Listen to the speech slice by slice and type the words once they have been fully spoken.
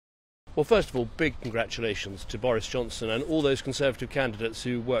Well, first of all, big congratulations to Boris Johnson and all those Conservative candidates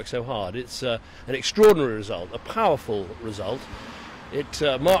who work so hard. It's an extraordinary result, a powerful result. It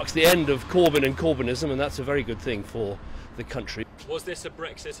marks the end of Corbyn and Corbynism, and that's a very good thing for the country. Was this a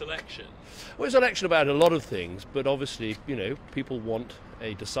Brexit election? Well, it's an election about a lot of things, but obviously, people want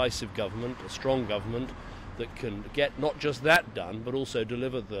a decisive government, a strong government that can get not just that done, but also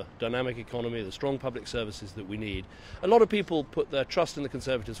deliver the dynamic economy, the strong public services that we need. A lot of people put their trust in the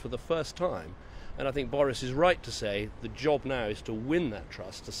Conservatives for the first time, and I think Boris is right to say the job now is to win that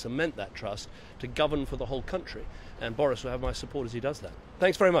trust, to cement that trust, to govern for the whole country. And Boris will have my support as he does that.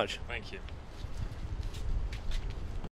 Thanks very much. Thank you.